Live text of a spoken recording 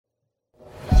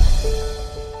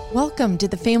Welcome to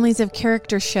the Families of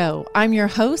Character show. I'm your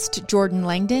host, Jordan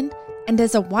Langdon, and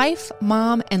as a wife,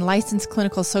 mom, and licensed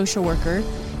clinical social worker,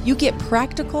 you get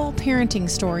practical parenting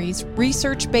stories,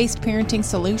 research-based parenting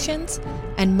solutions,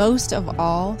 and most of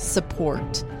all,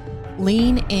 support.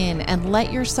 Lean in and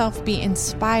let yourself be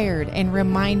inspired and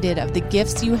reminded of the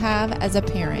gifts you have as a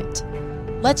parent.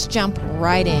 Let's jump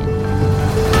right in.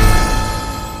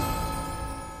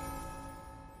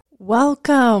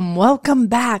 Welcome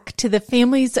back to the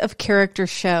Families of Character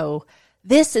show.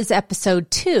 This is episode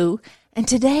 2, and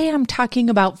today I'm talking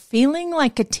about feeling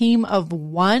like a team of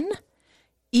one,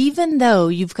 even though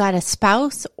you've got a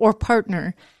spouse or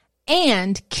partner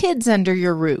and kids under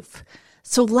your roof.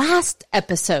 So last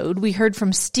episode, we heard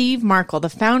from Steve Markel, the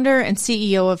founder and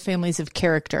CEO of Families of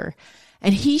Character,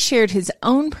 and he shared his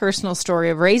own personal story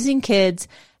of raising kids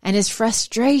and his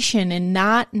frustration in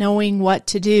not knowing what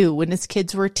to do when his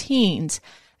kids were teens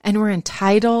and were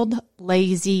entitled,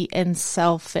 lazy, and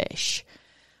selfish.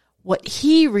 What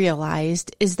he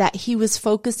realized is that he was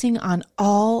focusing on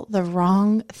all the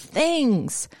wrong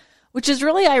things, which is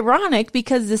really ironic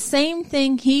because the same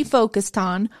thing he focused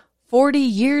on 40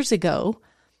 years ago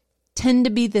tend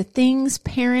to be the things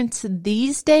parents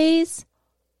these days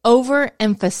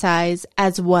overemphasize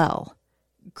as well: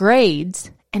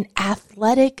 grades and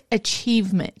athletic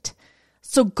achievement.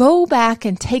 So go back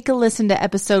and take a listen to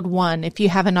episode 1 if you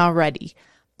haven't already.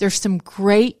 There's some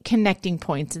great connecting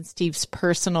points in Steve's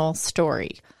personal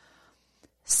story.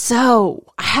 So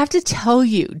I have to tell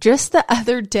you, just the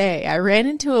other day, I ran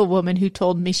into a woman who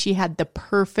told me she had the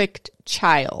perfect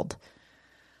child.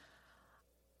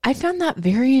 I found that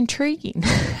very intriguing.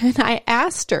 And I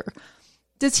asked her,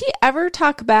 does he ever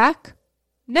talk back?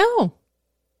 No.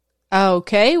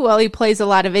 Okay, well, he plays a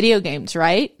lot of video games,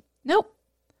 right? Nope.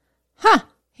 Huh,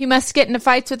 he must get into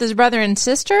fights with his brother and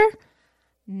sister?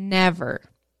 Never.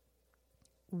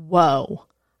 Whoa,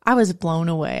 I was blown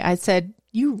away. I said,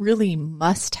 you really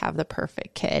must have the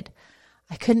perfect kid.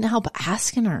 I couldn't help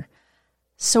asking her,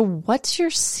 so what's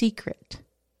your secret?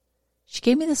 She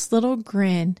gave me this little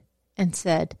grin and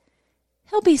said,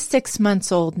 he'll be 6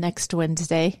 months old next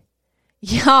Wednesday.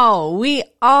 Y'all, we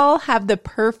all have the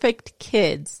perfect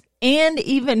kids and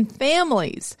even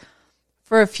families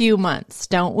for a few months,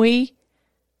 don't we?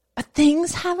 But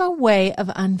things have a way of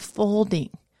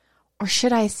unfolding, or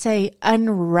should I say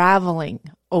unraveling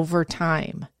over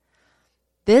time.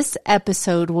 This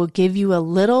episode will give you a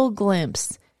little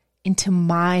glimpse into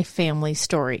my family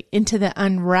story, into the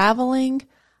unraveling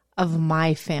of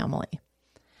my family.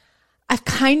 I've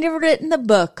kind of written the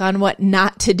book on what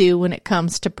not to do when it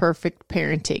comes to perfect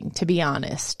parenting, to be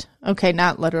honest. Okay,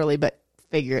 not literally, but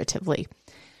figuratively.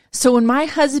 So when my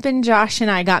husband Josh and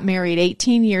I got married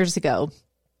 18 years ago,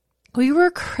 we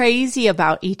were crazy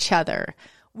about each other.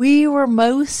 We were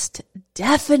most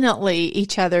definitely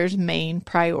each other's main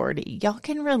priority. Y'all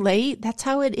can relate. That's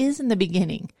how it is in the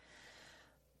beginning.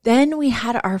 Then we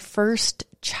had our first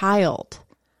child.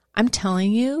 I'm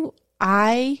telling you,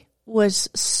 I was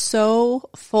so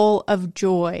full of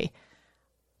joy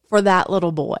for that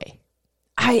little boy.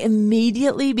 I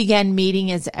immediately began meeting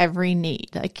his every need.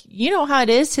 Like, you know how it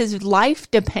is. His life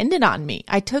depended on me.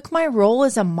 I took my role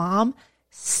as a mom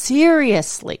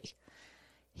seriously.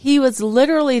 He was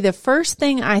literally the first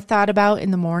thing I thought about in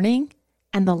the morning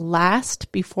and the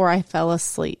last before I fell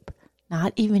asleep.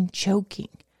 Not even joking.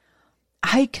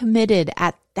 I committed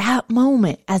at that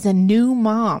moment as a new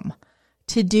mom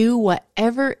to do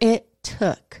whatever it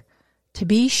took to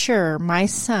be sure my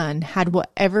son had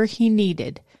whatever he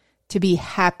needed to be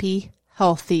happy,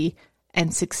 healthy,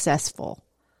 and successful.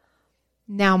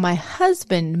 Now my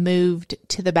husband moved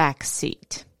to the back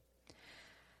seat.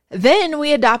 Then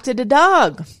we adopted a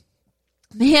dog.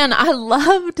 Man, I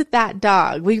loved that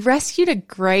dog. We rescued a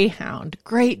greyhound,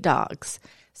 great dogs.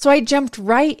 So I jumped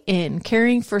right in,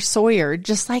 caring for Sawyer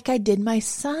just like I did my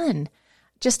son,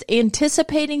 just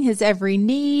anticipating his every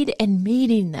need and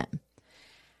meeting them.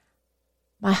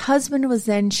 My husband was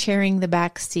then sharing the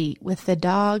back seat with the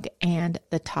dog and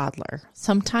the toddler.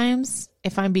 Sometimes,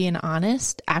 if I'm being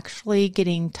honest, actually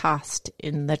getting tossed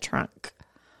in the trunk.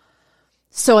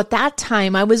 So at that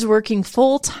time, I was working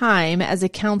full-time as a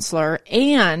counselor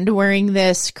and wearing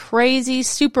this crazy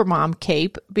supermom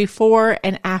cape before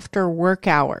and after work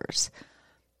hours.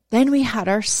 Then we had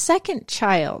our second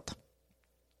child.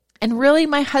 And really,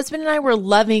 my husband and I were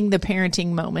loving the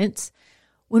parenting moments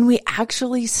when we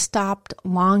actually stopped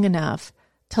long enough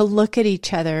to look at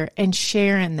each other and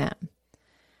share in them.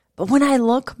 But when I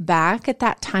look back at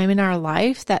that time in our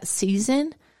life, that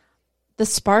season, the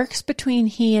sparks between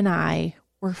he and I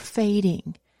were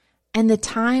fading, And the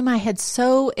time I had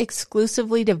so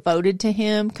exclusively devoted to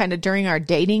him kind of during our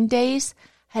dating days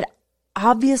had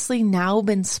obviously now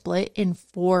been split in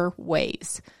 4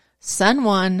 ways. Son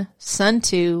 1, son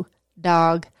 2,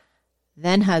 dog,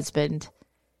 then husband,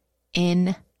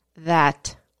 in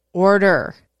that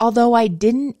order. Although I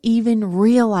didn't even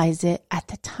realize it at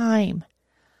the time.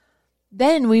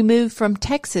 Then we moved from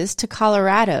Texas to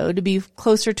Colorado to be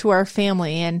closer to our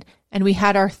family, and we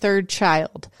had our 3rd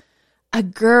child. A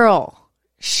girl.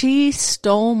 She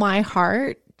stole my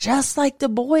heart just like the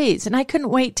boys, and I couldn't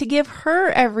wait to give her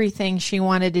everything she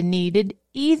wanted and needed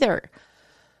either.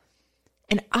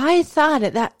 And I thought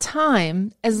at that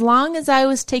time, as long as I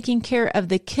was taking care of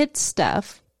the kids'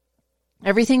 stuff,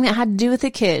 everything that had to do with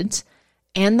the kids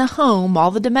and the home,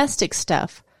 all the domestic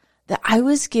stuff, that I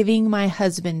was giving my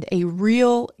husband a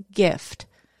real gift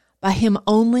by him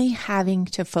only having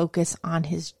to focus on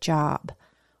his job.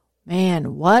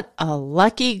 Man, what a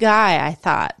lucky guy, I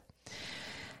thought.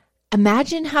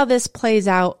 Imagine how this plays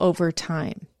out over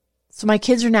time. So my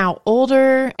kids are now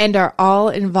older and are all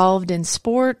involved in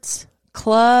sports,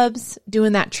 clubs,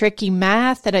 doing that tricky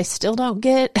math that I still don't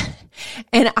get.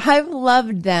 And I've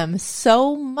loved them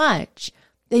so much,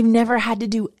 they've never had to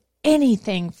do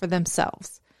anything for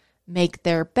themselves. Make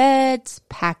their beds,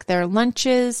 pack their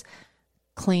lunches,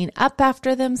 clean up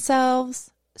after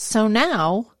themselves. So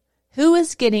now, who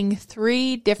is getting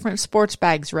 3 different sports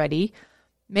bags ready,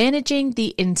 managing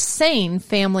the insane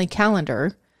family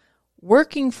calendar,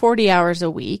 working 40 hours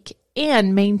a week,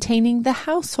 and maintaining the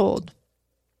household?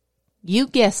 You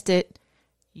guessed it,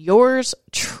 yours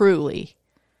truly.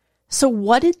 So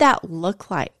what did that look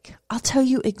like? I'll tell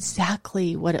you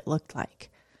exactly what it looked like.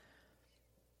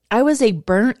 I was a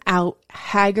burnt out,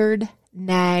 haggard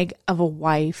nag of a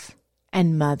wife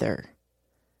and mother.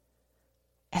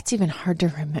 That's even hard to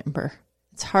remember.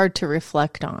 It's hard to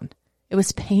reflect on. It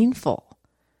was painful,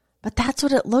 but that's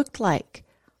what it looked like.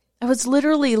 I was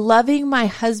literally loving my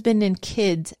husband and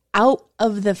kids out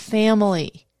of the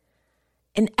family.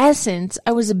 In essence,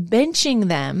 I was benching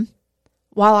them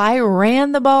while I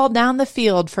ran the ball down the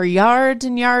field for yards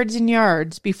and yards and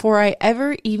yards before I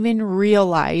ever even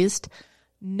realized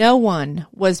no one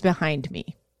was behind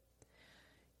me.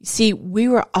 You see, we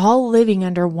were all living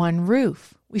under one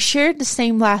roof. We shared the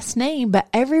same last name, but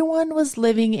everyone was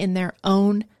living in their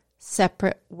own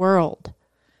separate world.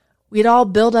 We'd all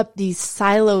built up these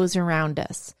silos around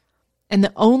us, and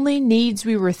the only needs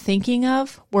we were thinking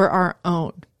of were our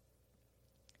own.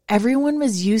 Everyone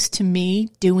was used to me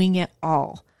doing it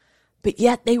all, but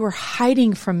yet they were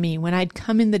hiding from me when I'd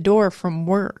come in the door from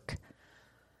work.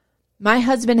 My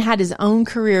husband had his own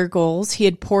career goals he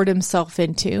had poured himself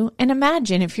into. And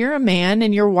imagine if you're a man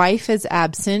and your wife is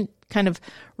absent, kind of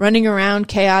running around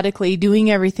chaotically, doing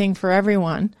everything for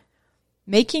everyone,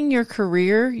 making your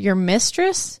career your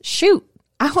mistress? Shoot,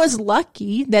 I was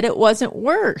lucky that it wasn't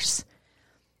worse.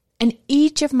 And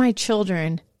each of my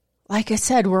children, like I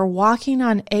said, were walking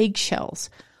on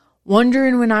eggshells,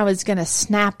 wondering when I was going to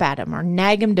snap at him or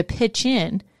nag him to pitch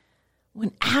in,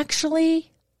 when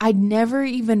actually I'd never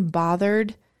even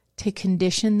bothered to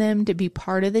condition them to be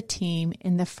part of the team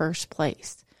in the first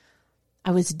place.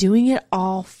 I was doing it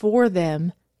all for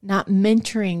them, not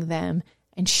mentoring them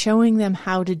and showing them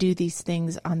how to do these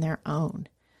things on their own.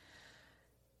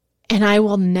 And I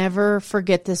will never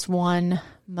forget this one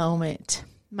moment.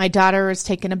 My daughter was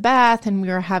taking a bath and we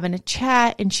were having a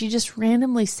chat, and she just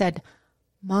randomly said,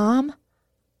 "Mom,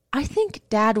 I think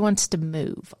Dad wants to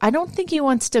move. I don't think he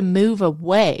wants to move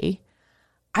away.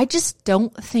 I just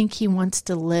don't think he wants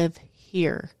to live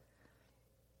here."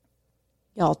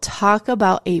 Y'all, talk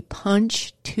about a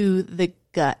punch to the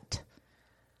gut.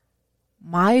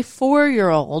 My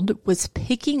 4-year-old was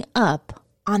picking up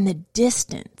on the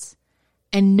distance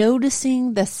and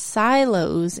noticing the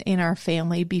silos in our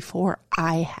family before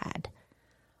I had.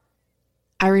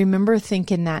 I remember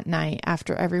thinking that night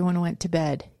after everyone went to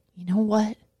bed, you know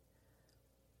what?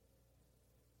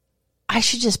 I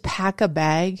should just pack a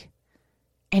bag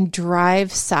and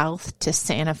drive south to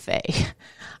Santa Fe.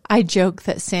 I joke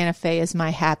that Santa Fe is my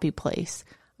happy place.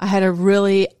 I had a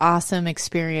really awesome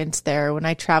experience there when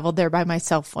I traveled there by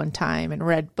myself one time and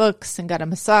read books and got a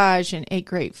massage and ate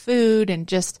great food and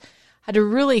just had a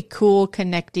really cool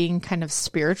connecting kind of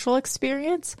spiritual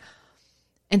experience.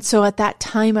 And so at that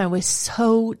time, I was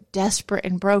so desperate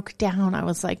and broke down. I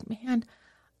was like, man,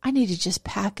 I need to just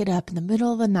pack it up in the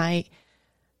middle of the night,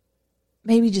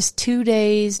 maybe just 2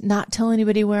 days, not tell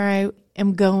anybody where I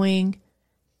am going.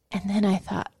 And then I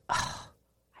thought, oh,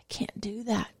 I can't do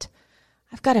that.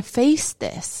 I've got to face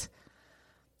this.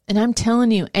 And I'm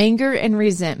telling you, anger and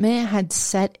resentment had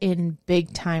set in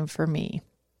big time for me.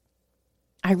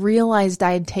 I realized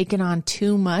I had taken on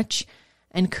too much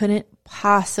and couldn't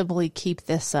possibly keep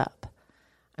this up.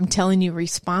 I'm telling you,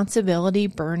 responsibility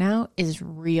burnout is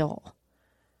real.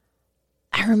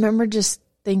 I remember just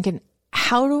thinking,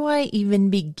 how do I even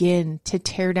begin to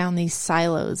tear down these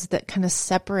silos that kind of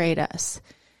separate us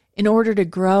in order to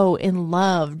grow in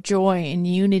love, joy, and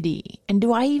unity? And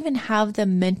do I even have the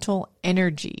mental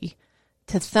energy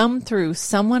to thumb through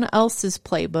someone else's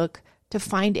playbook to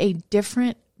find a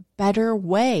different, better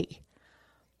way?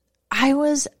 I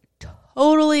was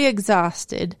totally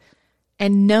exhausted,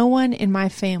 and no one in my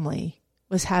family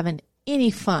was having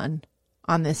any fun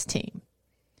on this team.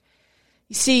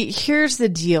 You see, here's the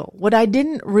deal. What I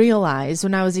didn't realize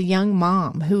when I was a young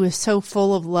mom who was so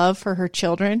full of love for her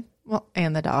children, well,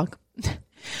 and the dog,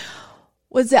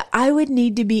 was that I would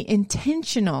need to be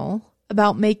intentional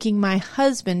about making my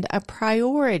husband a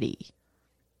priority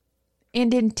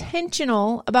and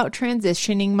intentional about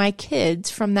transitioning my kids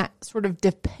from that sort of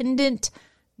dependent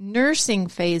nursing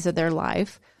phase of their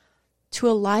life to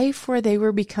a life where they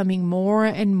were becoming more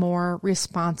and more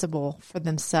responsible for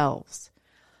themselves.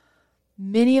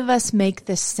 Many of us make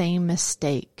the same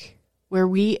mistake where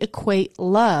we equate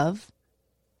love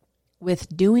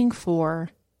with doing for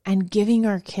and giving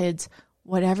our kids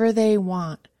whatever they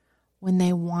want when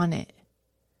they want it.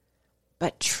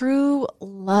 But true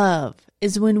love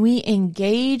is when we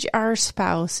engage our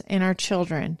spouse and our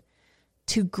children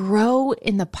to grow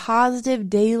in the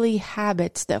positive daily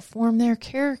habits that form their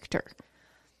character.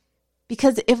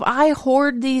 Because if I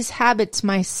hoard these habits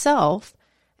myself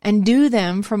and do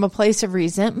them from a place of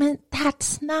resentment,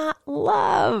 that's not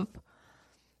love.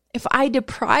 If I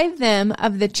deprive them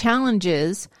of the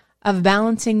challenges of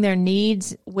balancing their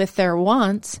needs with their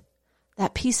wants,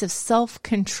 that piece of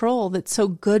self-control that's so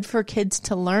good for kids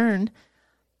to learn,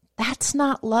 that's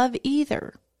not love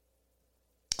either.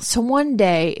 So one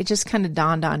day, it just kind of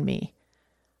dawned on me.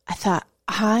 I thought,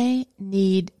 I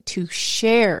need to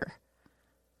share.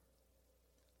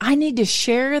 I need to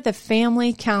share the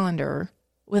family calendar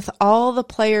with all the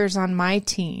players on my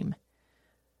team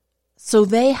so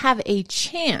they have a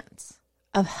chance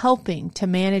of helping to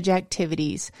manage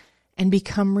activities and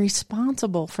become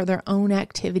responsible for their own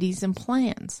activities and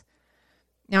plans.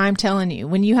 Now, I'm telling you,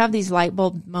 when you have these light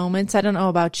bulb moments, I don't know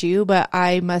about you, but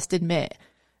I must admit,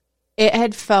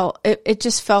 it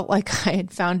just felt like I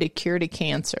had found a cure to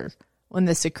cancer when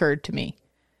this occurred to me.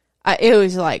 It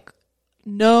was like,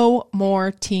 no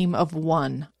more team of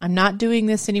one. I'm not doing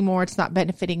this anymore. It's not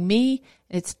benefiting me.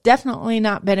 It's definitely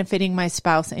not benefiting my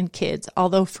spouse and kids,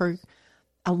 although for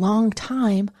a long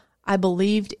time, I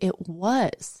believed it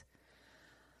was.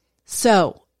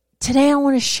 So today I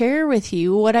want to share with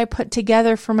you what I put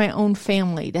together for my own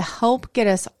family to help get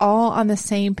us all on the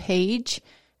same page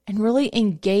and really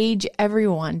engage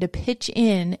everyone to pitch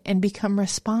in and become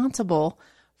responsible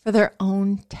for their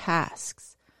own tasks.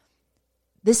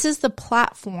 This is the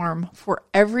platform for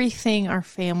everything our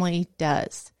family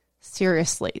does.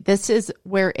 Seriously, this is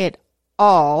where it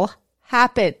all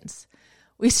happens.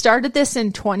 We started this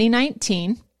in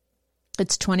 2019.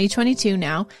 It's 2022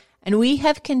 now, and we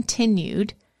have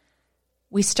continued.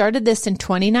 We started this in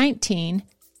 2019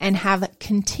 and have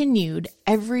continued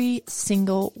every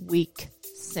single week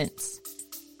since.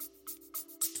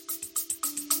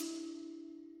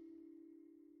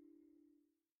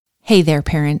 Hey there,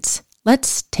 parents.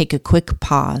 Let's take a quick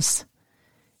pause.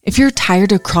 If you're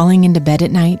tired of crawling into bed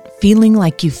at night, feeling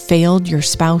like you failed your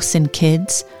spouse and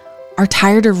kids, are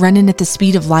tired of running at the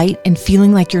speed of light and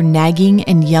feeling like you're nagging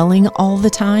and yelling all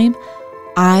the time,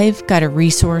 I've got a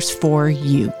resource for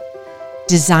you.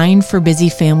 Designed for busy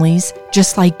families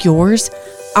just like yours,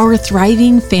 our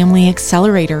Thriving Family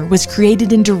Accelerator was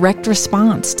created in direct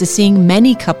response to seeing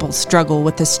many couples struggle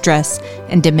with the stress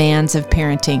and demands of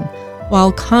parenting,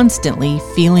 while constantly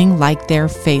feeling like they're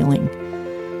failing.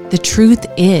 The truth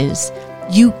is,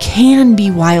 you can be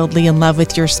wildly in love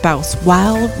with your spouse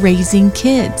while raising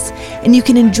kids, and you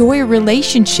can enjoy a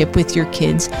relationship with your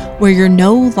kids where you're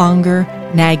no longer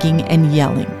nagging and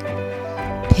yelling.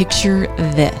 Picture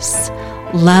this.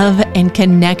 Love and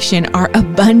connection are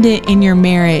abundant in your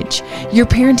marriage. You're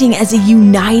parenting as a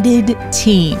united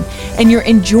team, and you're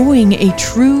enjoying a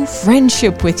true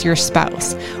friendship with your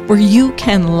spouse where you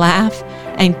can laugh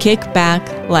and kick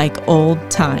back like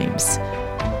old times.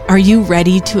 Are you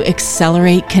ready to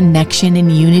accelerate connection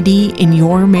and unity in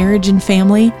your marriage and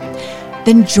family?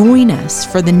 Then join us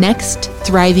for the next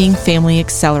Thriving Family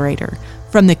Accelerator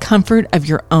from the comfort of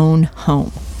your own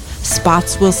home.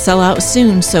 Spots will sell out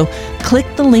soon, so click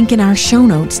the link in our show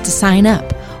notes to sign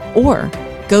up, or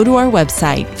go to our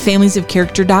website,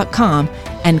 familiesofcharacter.com,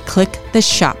 and click the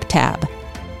Shop tab.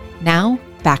 Now,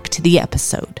 back to the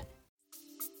episode.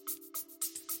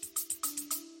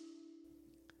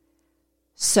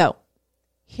 So,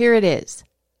 here it is,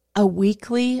 a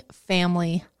weekly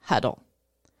family huddle.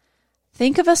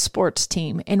 Think of a sports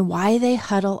team and why they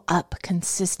huddle up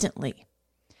consistently.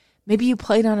 Maybe you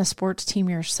played on a sports team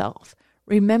yourself.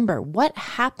 Remember what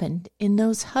happened in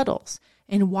those huddles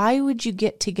and why would you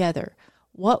get together?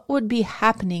 What would be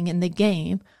happening in the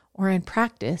game or in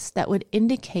practice that would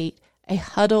indicate a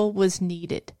huddle was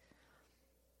needed?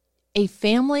 A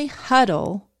family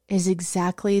huddle is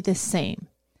exactly the same.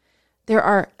 There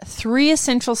are 3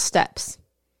 essential steps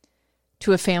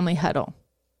to a family huddle.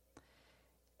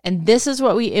 And this is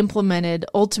what we implemented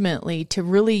ultimately to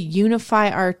really unify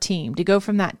our team, to go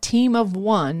from that team of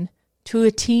one to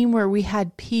a team where we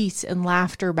had peace and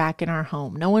laughter back in our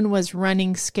home. No one was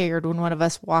running scared when one of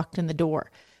us walked in the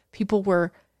door. People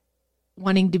were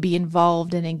wanting to be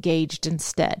involved and engaged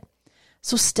instead.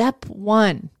 So step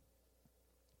 1,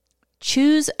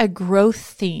 choose a growth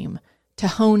theme to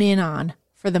hone in on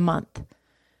for the month.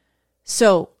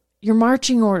 So your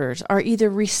marching orders are either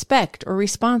respect or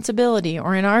responsibility,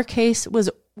 or in our case,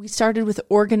 we started with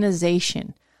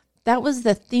organization. That was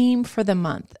the theme for the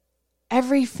month.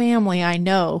 Every family I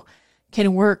know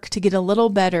can work to get a little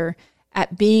better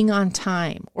at being on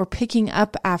time or picking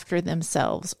up after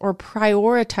themselves or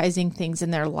prioritizing things in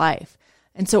their life.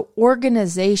 And so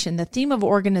organization, the theme of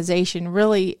organization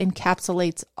really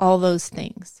encapsulates all those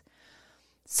things.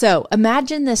 So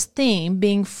imagine this theme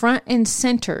being front and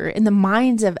center in the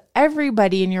minds of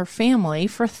everybody in your family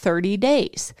for 30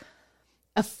 days.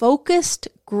 A focused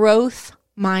growth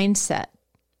mindset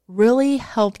really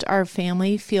helped our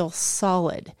family feel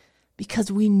solid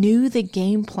because we knew the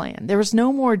game plan. There was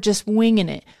no more just winging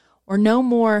it or no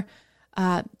more,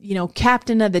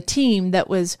 captain of the team that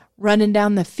was running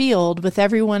down the field with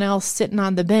everyone else sitting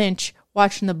on the bench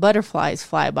watching the butterflies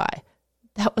fly by.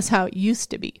 That was how it used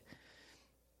to be.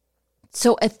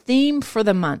 So a theme for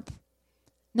the month.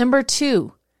 Number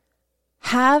 2,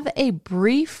 have a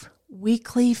brief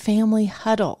weekly family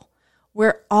huddle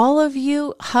where all of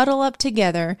you huddle up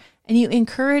together and you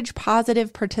encourage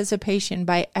positive participation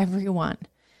by everyone.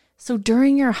 So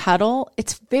during your huddle,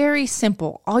 it's very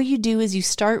simple. All you do is you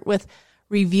start with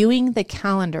reviewing the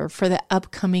calendar for the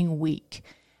upcoming week,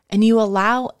 and you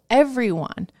allow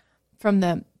everyone from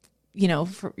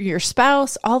for your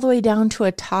spouse all the way down to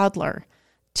a toddler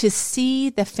to see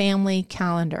the family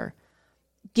calendar.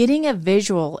 Getting a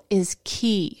visual is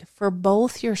key for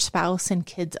both your spouse and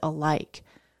kids alike.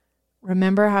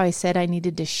 Remember how I said I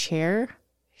needed to share?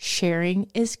 Sharing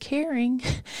is caring.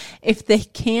 If they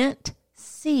can't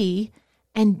see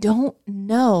and don't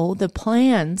know the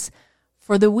plans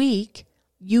for the week,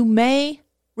 you may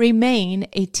remain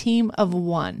a team of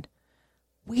one.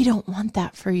 We don't want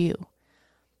that for you.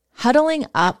 Huddling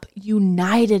up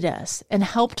united us and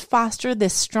helped foster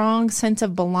this strong sense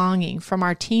of belonging from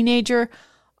our teenager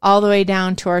all the way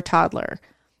down to our toddler.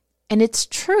 And it's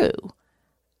true.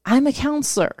 I'm a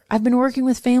counselor. I've been working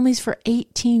with families for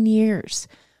 18 years.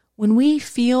 When we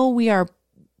feel we are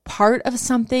part of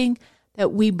something,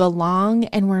 that we belong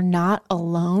and we're not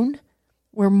alone,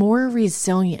 we're more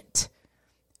resilient.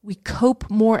 We cope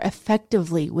more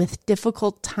effectively with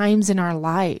difficult times in our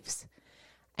lives.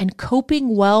 And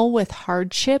coping well with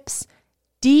hardships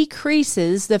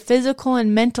decreases the physical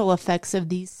and mental effects of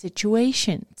these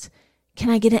situations. Can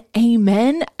I get an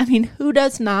amen? I mean, who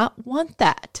does not want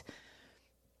that?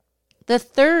 The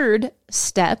third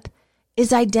step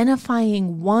is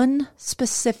identifying one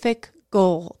specific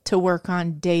goal to work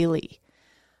on daily.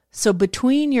 So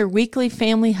between your weekly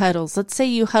family huddles, let's say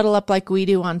you huddle up like we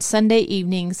do on Sunday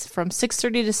evenings from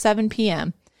 6:30 to 7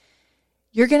 p.m.,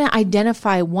 you're going to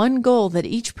identify one goal that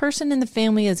each person in the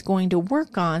family is going to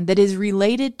work on that is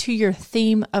related to your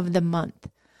theme of the month.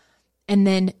 And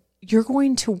then you're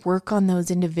going to work on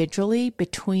those individually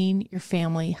between your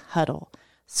family huddle.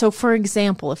 So for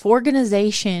example, if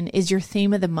organization is your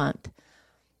theme of the month,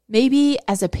 maybe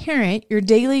as a parent, your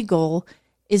daily goal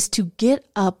is to get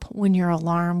up when your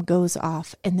alarm goes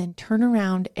off and then turn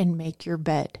around and make your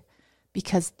bed,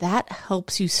 because that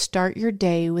helps you start your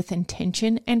day with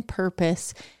intention and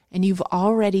purpose, and you've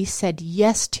already said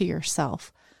yes to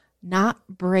yourself, not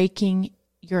breaking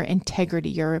your integrity,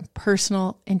 your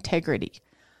personal integrity.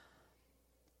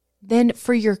 Then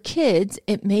for your kids,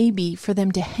 it may be for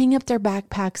them to hang up their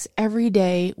backpacks every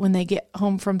day when they get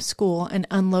home from school and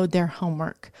unload their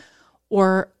homework,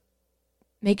 or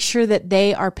make sure that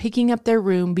they are picking up their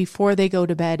room before they go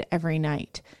to bed every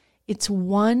night. It's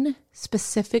one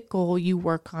specific goal you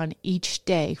work on each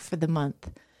day for the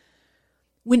month.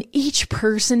 When each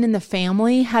person in the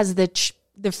family has the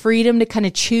the freedom to kind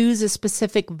of choose a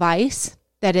specific vice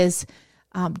that is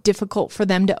difficult for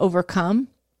them to overcome,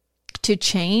 to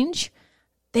change,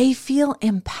 they feel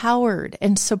empowered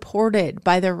and supported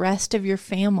by the rest of your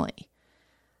family.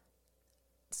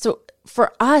 So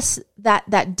for us,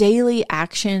 that daily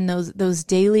action, those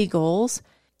daily goals,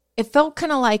 it felt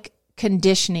kind of like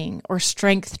conditioning or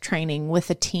strength training with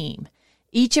a team.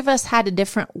 Each of us had a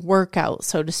different workout,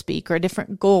 so to speak, or a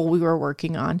different goal we were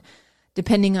working on,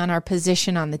 depending on our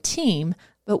position on the team.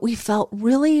 But we felt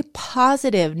really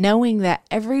positive knowing that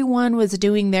everyone was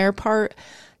doing their part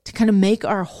to kind of make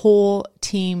our whole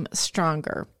team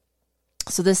stronger.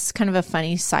 So this is kind of a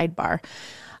funny sidebar.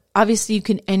 Obviously, you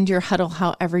can end your huddle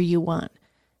however you want.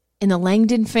 In the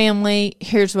Langdon family,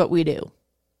 here's what we do.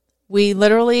 We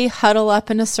literally huddle up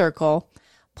in a circle,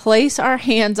 place our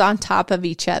hands on top of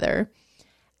each other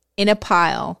in a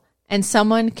pile, and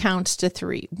someone counts to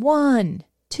 3. 1,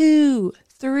 2,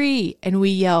 3, and we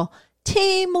yell,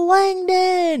 "Team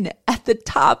Langdon," at the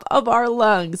top of our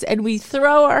lungs, and we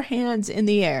throw our hands in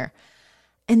the air.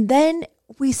 And then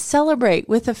we celebrate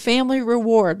with a family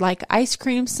reward like ice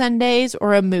cream sundaes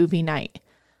or a movie night.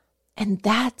 And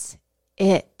that's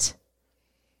it.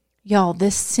 Y'all,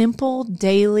 this simple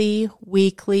daily,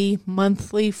 weekly,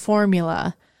 monthly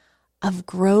formula of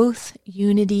growth,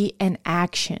 unity, and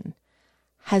action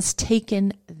has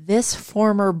taken this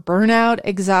former burnout,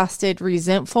 exhausted,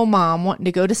 resentful mom wanting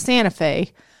to go to Santa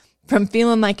Fe from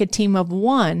feeling like a team of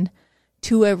one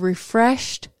to a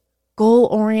refreshed,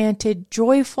 goal-oriented,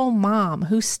 joyful mom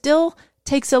who still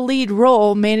takes a lead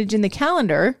role managing the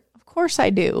calendar. Of course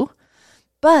I do.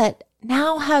 But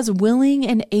now has willing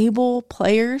and able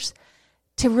players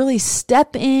to really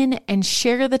step in and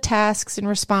share the tasks and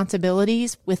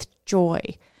responsibilities with joy.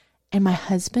 And my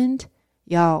husband,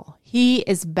 y'all, he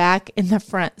is back in the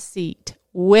front seat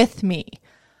with me.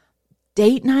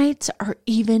 Date nights are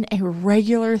even a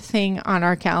regular thing on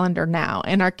our calendar now,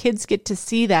 and our kids get to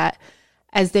see that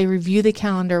as they review the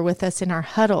calendar with us in our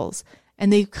huddles,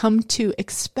 and they've come to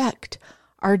expect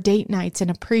our date nights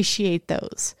and appreciate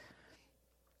those.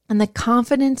 And the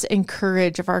confidence and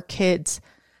courage of our kids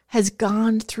has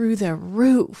gone through the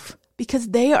roof because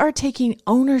they are taking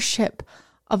ownership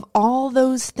of all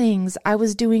those things I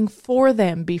was doing for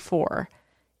them before.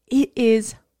 It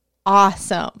is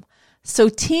awesome. So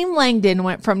Team Langdon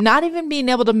went from not even being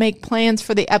able to make plans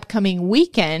for the upcoming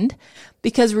weekend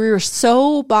because we were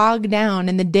so bogged down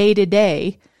in the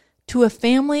day-to-day to a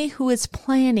family who is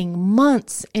planning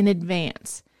months in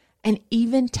advance and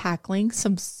even tackling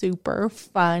some super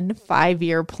fun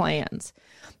 5-year plans.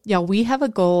 Y'all, we have a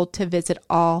goal to visit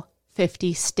all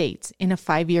 50 states in a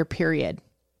 5-year period.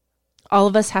 All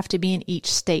of us have to be in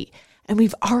each state, and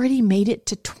we've already made it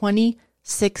to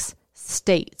 26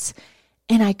 states.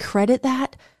 And I credit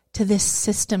that to this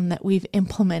system that we've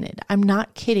implemented. I'm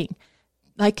not kidding.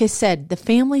 Like I said, the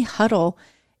family huddle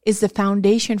is the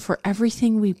foundation for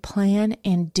everything we plan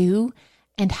and do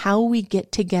and how we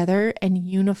get together and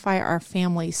unify our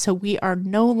families so we are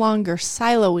no longer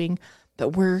siloing, but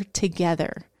we're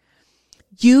together.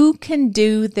 You can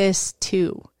do this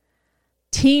too.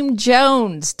 Team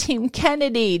Jones, Team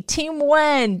Kennedy, Team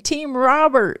Wen, Team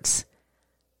Roberts.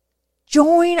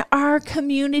 Join our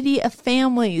community of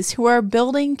families who are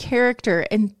building character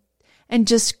and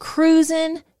just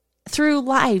cruising through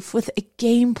life with a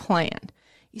game plan.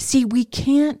 You see, we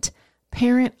can't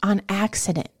parent on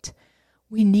accident.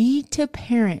 We need to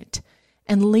parent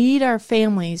and lead our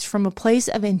families from a place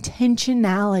of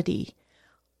intentionality,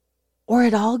 or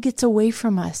it all gets away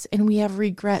from us and we have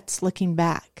regrets looking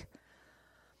back.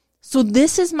 So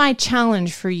this is my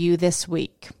challenge for you this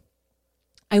week.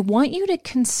 I want you to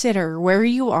consider where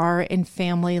you are in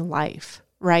family life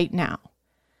right now.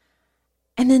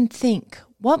 And then think,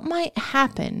 what might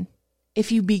happen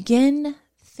if you begin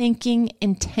thinking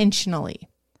intentionally?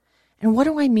 And what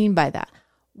do I mean by that?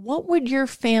 What would your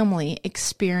family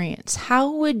experience?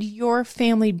 How would your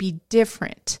family be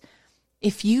different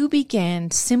if you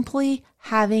began simply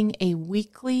having a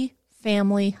weekly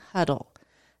family huddle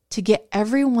to get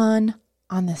everyone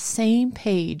on the same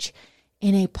page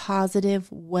in a positive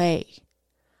way?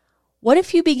 What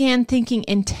if you began thinking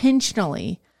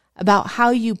intentionally about how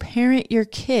you parent your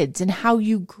kids and how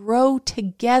you grow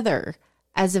together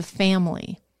as a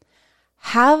family?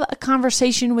 Have a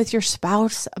conversation with your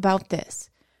spouse about this.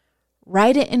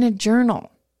 Write it in a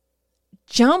journal.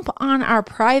 Jump on our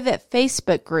private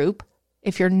Facebook group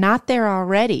if you're not there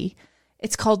already.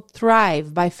 It's called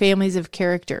Thrive by Families of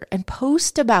Character, and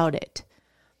post about it.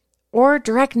 Or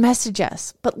direct message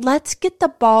us. But let's get the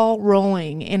ball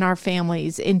rolling in our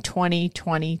families in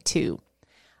 2022.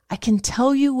 I can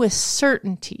tell you with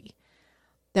certainty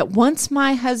that once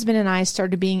my husband and I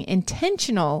started being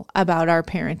intentional about our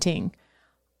parenting,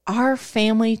 our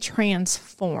family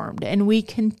transformed, and we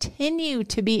continue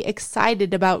to be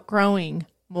excited about growing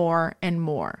more and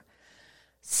more.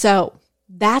 So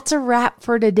that's a wrap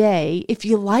for today. If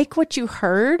you like what you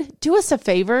heard, do us a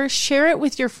favor, share it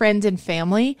with your friends and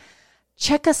family.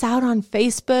 Check us out on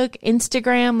Facebook,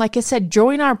 Instagram. Like I said,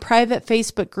 join our private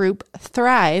Facebook group,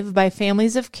 Thrive by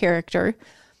Families of Character.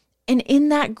 And in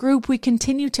that group, we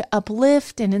continue to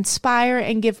uplift and inspire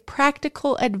and give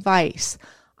practical advice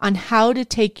on how to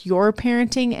take your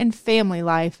parenting and family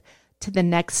life to the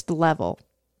next level.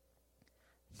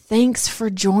 Thanks for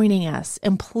joining us.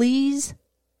 And please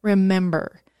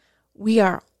remember, we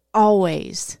are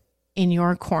always in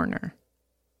your corner.